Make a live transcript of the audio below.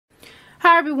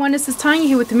Hi everyone, this is Tanya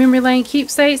here with the Memory Lane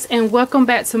Keepsakes, and welcome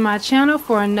back to my channel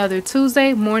for another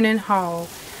Tuesday morning haul.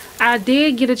 I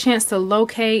did get a chance to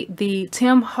locate the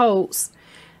Tim Holtz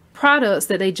products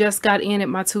that they just got in at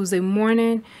my Tuesday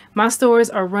morning. My stores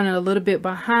are running a little bit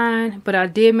behind, but I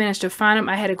did manage to find them.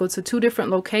 I had to go to two different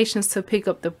locations to pick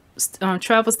up the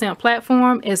travel stamp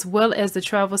platform as well as the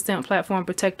travel stamp platform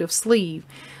protective sleeve.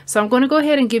 So I'm going to go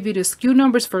ahead and give you the SKU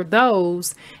numbers for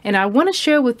those, and I want to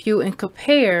share with you and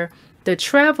compare the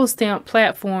travel stamp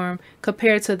platform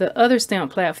compared to the other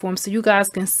stamp platform, so you guys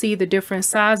can see the different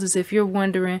sizes if you're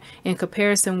wondering in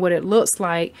comparison what it looks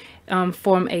like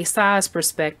from a size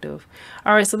perspective.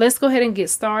 All right, so let's go ahead and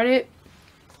get started.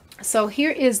 So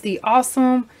here is the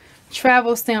awesome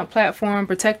travel stamp platform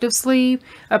protective sleeve.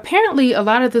 Apparently a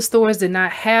lot of the stores did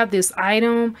not have this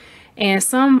item, and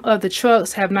some of the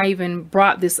trucks have not even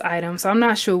brought this item, so I'm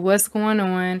not sure what's going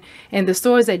on. And the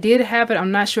stores that did have it,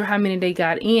 I'm not sure how many they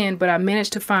got in, but I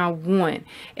managed to find one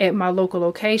at my local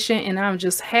location, and I'm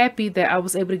just happy that I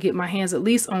was able to get my hands at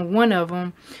least on one of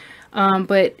them.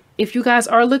 But if you guys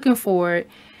are looking for it,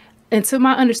 and to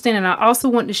my understanding, I also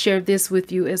want to share this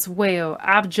with you as well.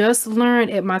 I've just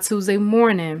learned at my Tuesday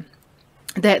morning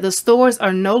that the stores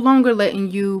are no longer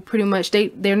letting you, pretty much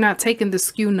they're not taking the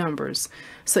SKU numbers.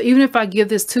 So even if I give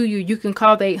this to you, you can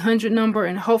call the 800 number,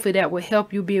 and hopefully that will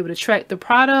help you be able to track the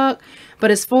product.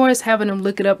 But as far as having them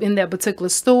look it up in that particular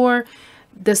store,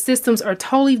 the systems are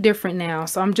totally different now.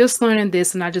 So I'm just learning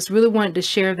this, and I just really wanted to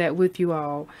share that with you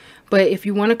all. But if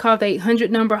you want to call the 800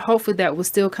 number, hopefully that will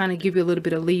still kind of give you a little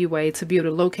bit of leeway to be able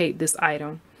to locate this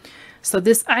item. So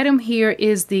this item here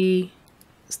is the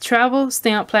travel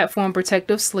stamp platform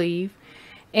protective sleeve,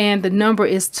 and the number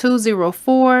is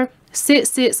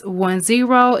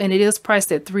 204-6610, and it is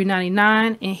priced at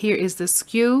 $3.99. And here is the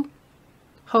SKU.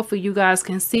 Hopefully you guys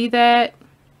can see that.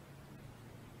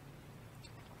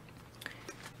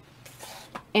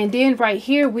 And then right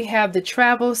here we have the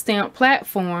travel stamp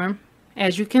platform,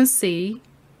 as you can see,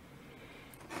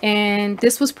 and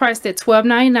this was priced at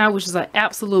 $12.99, which is an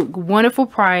absolute wonderful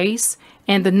price.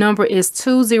 And the number is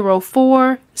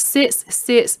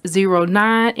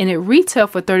 204-6609, and it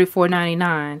retailed for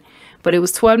 $34.99, but it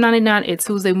was $12.99 at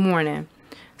Tuesday morning.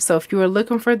 So if you are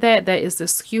looking for that, that is the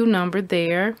SKU number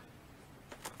there.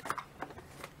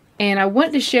 And I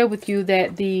want to share with you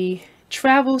that the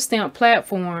travel stamp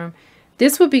platform,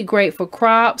 this would be great for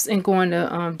crops and going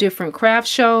to different craft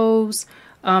shows.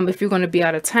 If you're going to be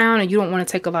out of town and you don't want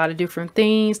to take a lot of different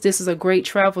things, this is a great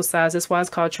travel size. That's why it's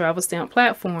called travel stamp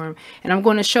platform. And I'm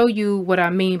going to show you what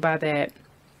I mean by that.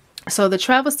 So the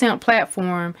travel stamp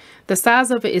platform, the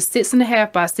size of it is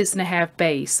 6.5 by 6.5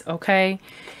 base. Okay.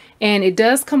 And it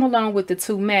does come along with the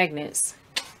two magnets.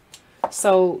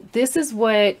 So this is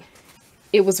what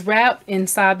it was wrapped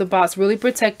inside the box, really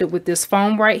protected with this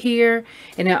foam right here.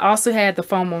 And it also had the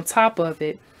foam on top of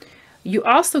it. You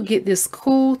also get this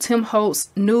cool Tim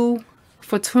Holtz new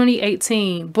for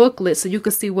 2018 booklet, so you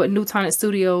can see what new Tonic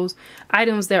Studios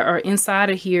items that are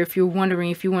inside of here if you're wondering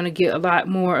if you want to get a lot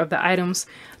more of the items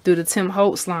through the Tim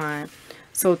Holtz line.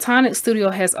 So Tonic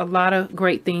Studio has a lot of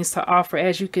great things to offer.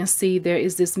 As you can see, there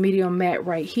is this medium mat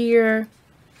right here.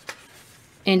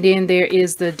 And then there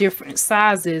is the different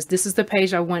sizes. This is the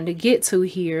page I wanted to get to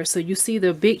here. So you see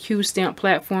the big, huge stamp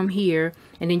platform here.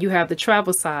 And then you have the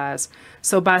travel size.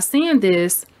 So by seeing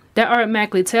this, that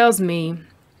automatically tells me,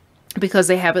 because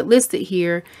they have it listed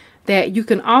here, that you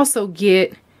can also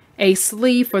get a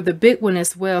sleeve for the big one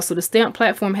as well. So the stamp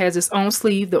platform has its own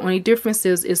sleeve. The only difference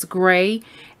is it's gray,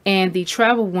 and the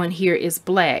travel one here is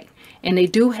black. And they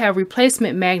do have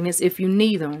replacement magnets if you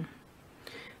need them.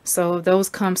 So those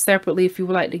come separately if you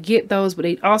would like to get those, but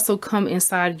they also come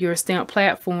inside your stamp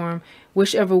platform,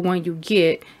 whichever one you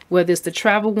get, whether it's the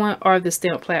travel one or the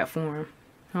stamp platform.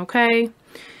 Okay.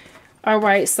 All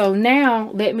right. So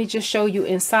now let me just show you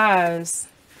in size.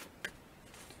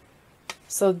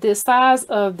 So the size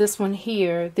of this one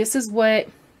here, this is what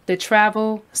the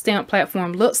travel stamp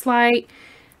platform looks like.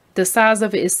 The size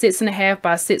of it is 6.5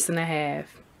 by 6.5.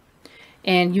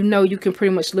 And you know, you can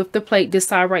pretty much lift the plate. This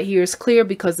side right here is clear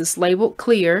because it's labeled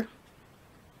clear.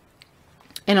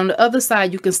 And on the other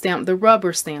side, you can stamp the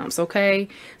rubber stamps. Okay.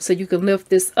 So you can lift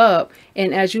this up.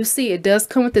 And as you see, it does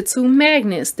come with the two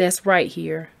magnets that's right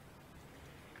here.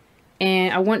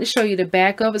 And I want to show you the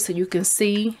back of it so you can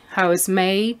see how it's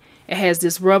made. It has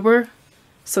this rubber,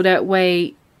 so that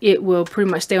way it will pretty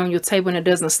much stay on your table and it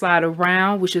doesn't slide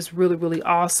around, which is really, really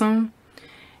awesome.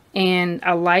 And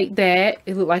I like that.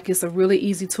 It looked like it's a really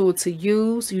easy tool to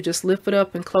use. You just lift it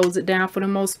up and close it down for the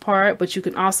most part. But you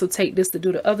can also take this to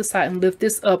do the other side and lift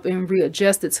this up and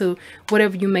readjust it to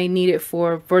whatever you may need it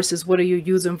for versus what are you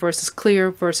using versus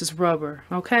clear versus rubber.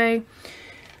 Okay.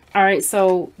 All right.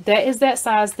 So that is that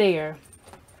size there.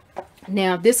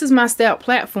 Now, this is my stamp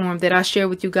platform that I shared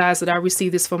with you guys that I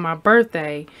received this for my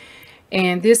birthday.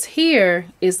 And this here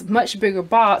is much bigger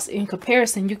box. In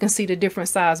comparison, you can see the different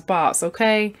size box.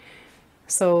 Okay.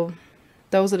 So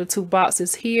those are the two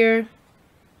boxes here.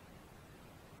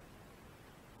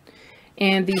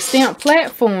 And the stamp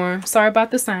platform, sorry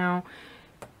about the sound.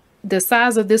 The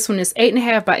size of this one is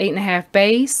 8.5 by 8.5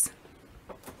 base.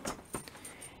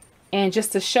 And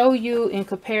just to show you in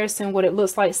comparison what it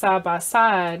looks like side by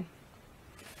side,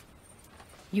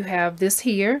 you have this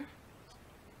here.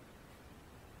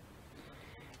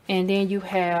 And then you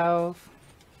have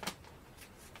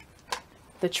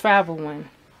the travel one.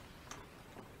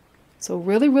 So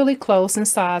really, really close in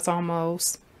size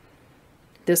almost.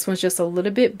 This one's just a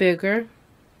little bit bigger.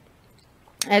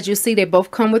 As you see, they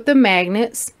both come with the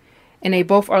magnets. And they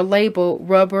both are labeled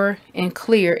rubber and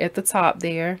clear at the top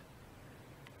there.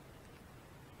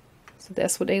 So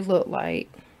that's what they look like.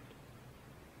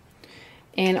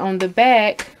 And on the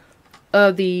back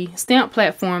of the stamp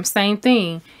platform, same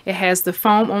thing. It has the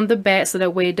foam on the back so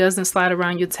that way it doesn't slide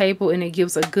around your table, and it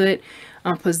gives a good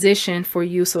position for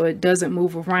you so it doesn't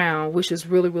move around, which is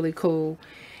really, really cool.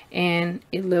 And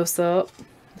it lifts up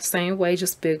the same way,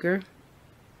 just bigger.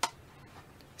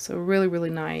 So really, really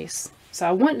nice. So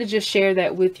I wanted to just share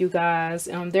that with you guys.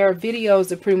 There are videos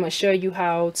that pretty much show you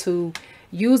how to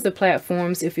use the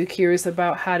platforms if you're curious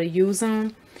about how to use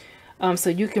them. So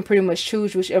you can pretty much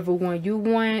choose whichever one you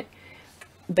want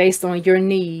based on your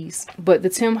needs. But the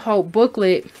Tim Holtz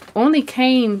booklet only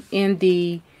came in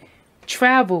the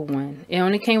travel one. It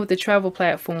only came with the travel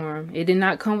platform. It did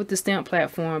not come with the stamp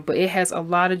platform, but it has a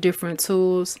lot of different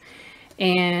tools.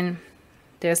 And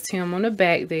there's Tim on the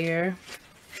back there.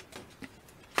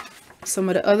 Some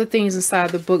of the other things inside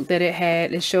the book that it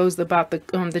had, it shows about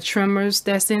the trimmers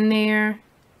that's in there,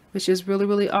 which is really,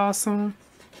 really awesome.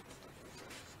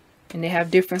 And they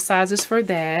have different sizes for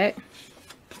that.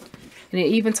 And it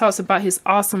even talks about his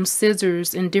awesome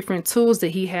scissors and different tools that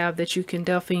he have that you can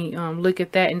definitely look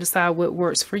at that and decide what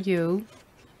works for you.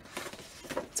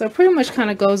 So it pretty much kind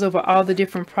of goes over all the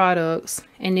different products.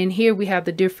 And then here we have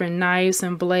the different knives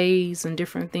and blades and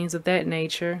different things of that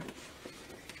nature.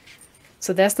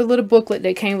 So that's the little booklet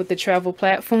that came with the travel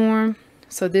platform.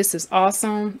 So this is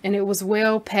awesome. And it was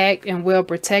well packed and well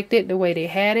protected the way they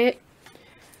had it.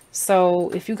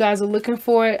 So if you guys are looking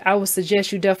for it, I would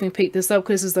suggest you definitely pick this up,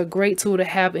 because it's a great tool to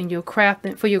have in your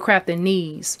crafting, for your crafting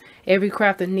needs. Every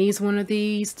crafter needs one of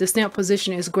these. The stamp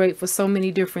position is great for so many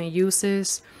different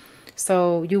uses.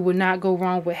 So you will not go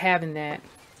wrong with having that.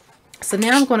 So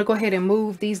now I'm going to go ahead and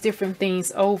move these different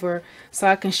things over so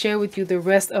I can share with you the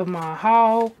rest of my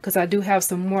haul, because I do have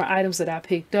some more items that I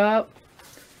picked up.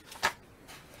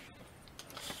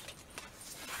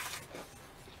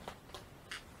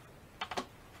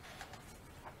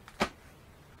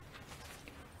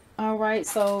 Alright,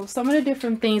 so some of the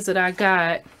different things that I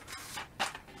got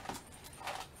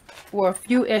were a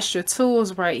few extra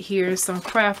tools right here. Some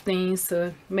craft things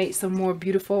to make some more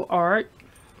beautiful art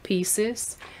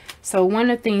pieces. So one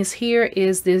of the things here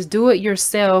is this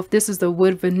do-it-yourself. This is the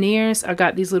wood veneers. I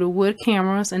got these little wood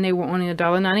cameras and they were only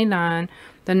 $1.99.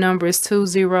 The number is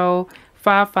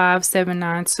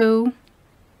 2055792.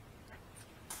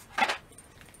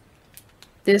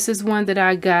 This is one that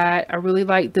I got. I really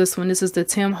like this one. This is the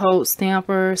Tim Holtz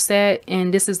stamper set,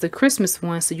 and this is the Christmas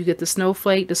one. So you get the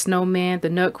snowflake, the snowman, the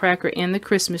nutcracker, and the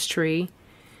Christmas tree.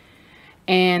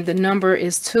 And the number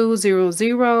is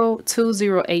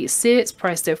 2002086,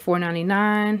 priced at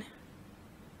 $4.99.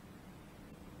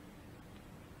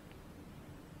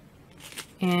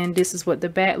 And this is what the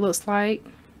back looks like.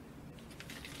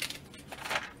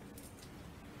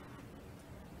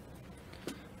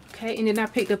 Okay, and then I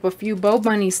picked up a few Bow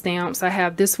Bunny stamps. I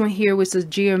have this one here, which is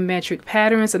geometric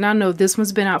patterns, and I know this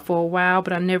one's been out for a while,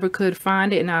 but I never could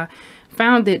find it, and I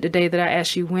found it the day that I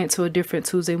actually went to a different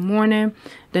Tuesday morning.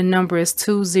 The number is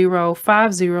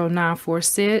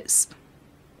 2050946.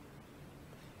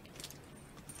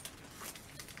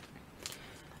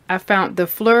 I found the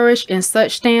Flourish and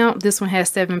Such stamp. This one has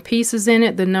 7 pieces in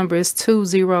it. The number is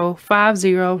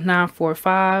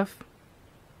 2050945.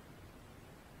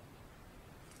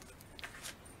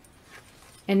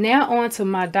 And now on to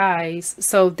my dies.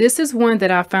 So this is one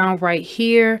that I found right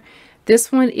here.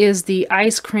 This one is the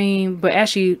ice cream, but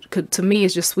actually to me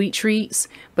it's just sweet treats,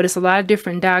 but it's a lot of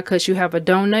different die cuts. You have a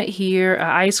donut here, a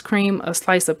ice cream, a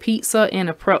slice of pizza, and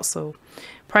a pretzel.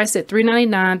 Priced at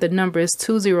 $3.99. The number is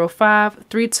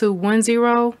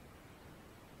 205-3210.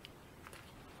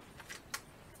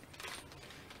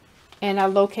 And I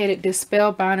located this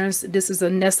Spellbinders. This is a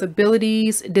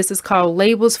Nestabilities. This is called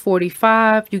Labels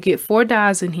 45. You get 4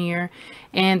 dies in here.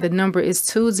 And the number is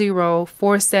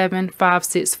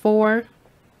 2047564.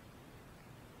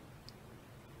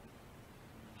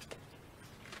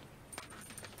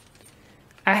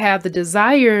 I have the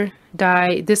Desire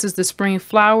die. This is the Spring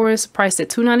Flowers, priced at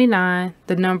 $2.99.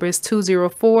 The number is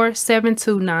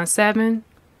 2047297.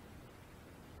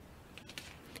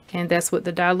 And that's what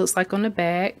the die looks like on the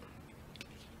back.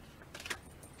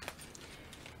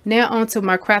 Now on to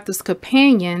my Crafter's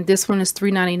Companion. This one is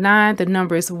 $3.99. The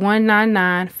number is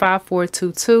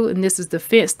 1995422, and this is the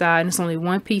fence die, and it's only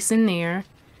one piece in there.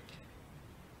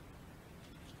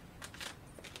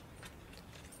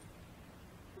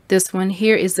 This one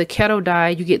here is the kettle die.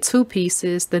 You get 2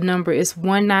 pieces. The number is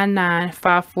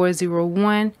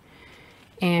 1995401,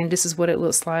 and this is what it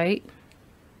looks like.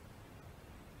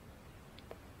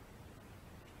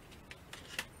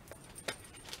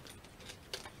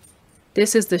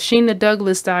 This is the Sheena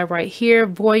Douglas die right here,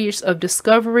 Voyage of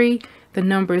Discovery. The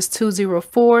number is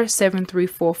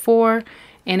 2047344,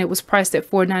 and it was priced at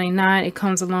 $4.99. It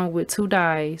comes along with 2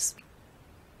 dies,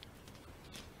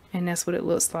 and that's what it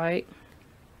looks like.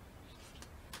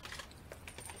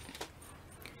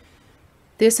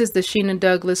 This is the Sheena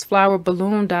Douglas Flower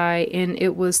Balloon die, and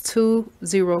it was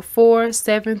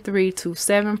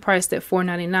 2047327, priced at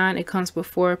 $4.99. It comes with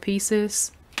 4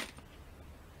 pieces.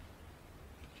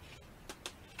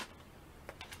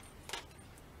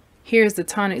 Here's the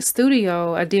Tonic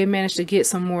Studio. I did manage to get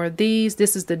some more of these.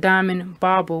 This is the Diamond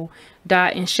Bauble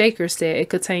die and shaker set. It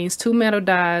contains 2 metal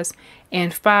dies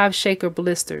and 5 shaker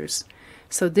blisters.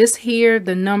 So this here,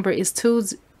 the number is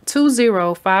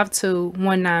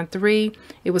 2052193.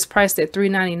 It was priced at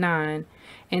 $3.99.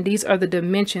 And these are the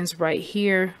dimensions right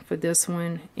here for this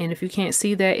one. And if you can't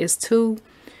see that, it's 2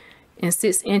 and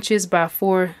 6 inches by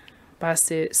 4 by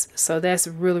 6. So that's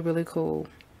really, really cool.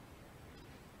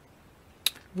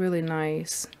 Really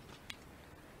nice.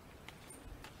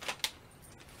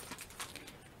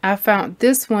 I found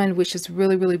this one, which is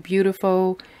really, really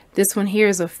beautiful. This one here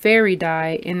is a fairy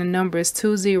die, and the number is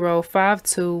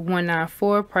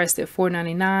 2052194, priced at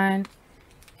 $4.99.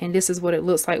 And this is what it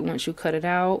looks like once you cut it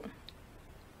out.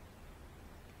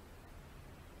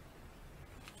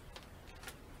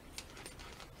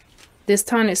 This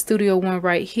Tonic Studio one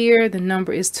right here, the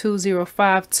number is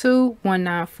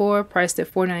 2052194, priced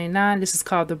at $4.99. This is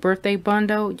called the Birthday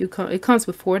Bundle. It comes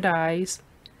with 4 dies,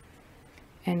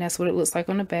 and that's what it looks like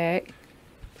on the back.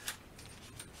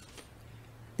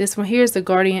 This one here is the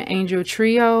Guardian Angel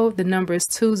Trio. The number is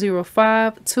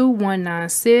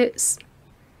 2052196,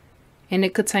 and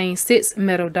it contains 6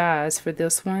 metal dies for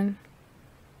this one,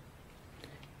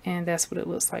 and that's what it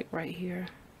looks like right here.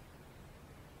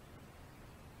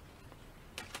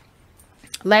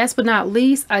 Last but not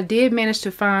least, I did manage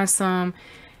to find some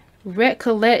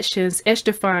Recollections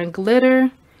Extra Fine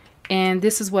Glitter, and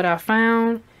this is what I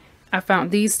found. I found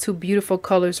these 2 beautiful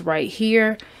colors right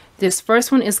here. This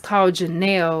first one is called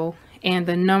Janelle, and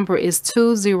the number is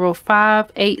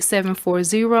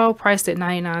 2058740, priced at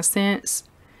 99 cents.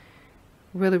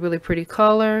 Really, really pretty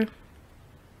color.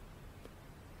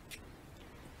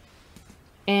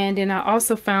 And then I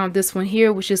also found this one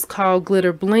here, which is called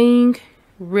Glitter Bling.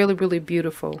 Really, really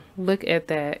beautiful. Look at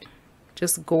that.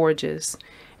 Just gorgeous.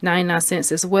 99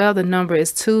 cents as well. The number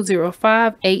is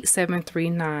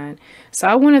 2058739. So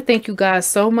I want to thank you guys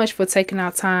so much for taking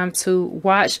our time to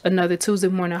watch another Tuesday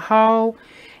morning haul.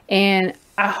 And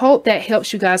I hope that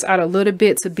helps you guys out a little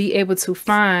bit to be able to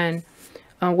find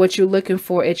what you're looking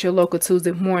for at your local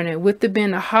Tuesday morning. With it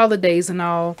being the holidays and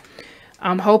all,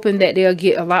 I'm hoping that they'll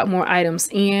get a lot more items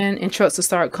in and trucks will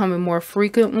start coming more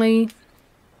frequently.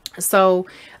 So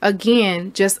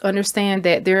again, just understand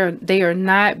that they are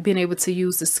not being able to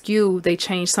use the SKU. They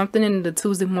changed something in the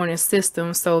Tuesday morning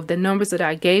system. So the numbers that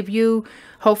I gave you,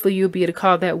 hopefully you'll be able to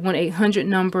call that 1-800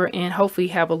 number and hopefully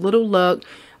have a little luck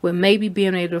with maybe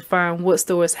being able to find what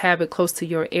stores have it close to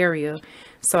your area.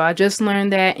 So I just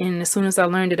learned that, and as soon as I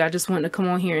learned it, I just wanted to come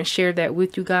on here and share that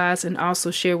with you guys, and also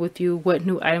share with you what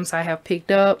new items I have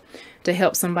picked up to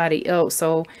help somebody else.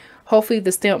 So hopefully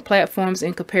the stamp platforms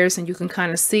in comparison, you can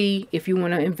kind of see if you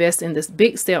want to invest in this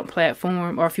big stamp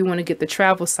platform or if you want to get the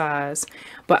travel size.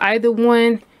 But either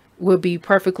one will be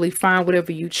perfectly fine,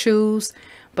 whatever you choose.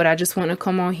 but I just want to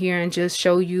come on here and just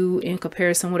show you in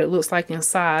comparison what it looks like in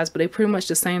size. But they're pretty much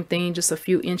the same thing, just a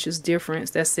few inches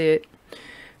difference. That's it.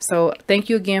 So thank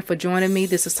you again for joining me.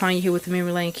 This is Tanya here with the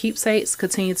Memory Lane Keepsakes.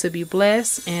 Continue to be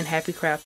blessed and happy crafting.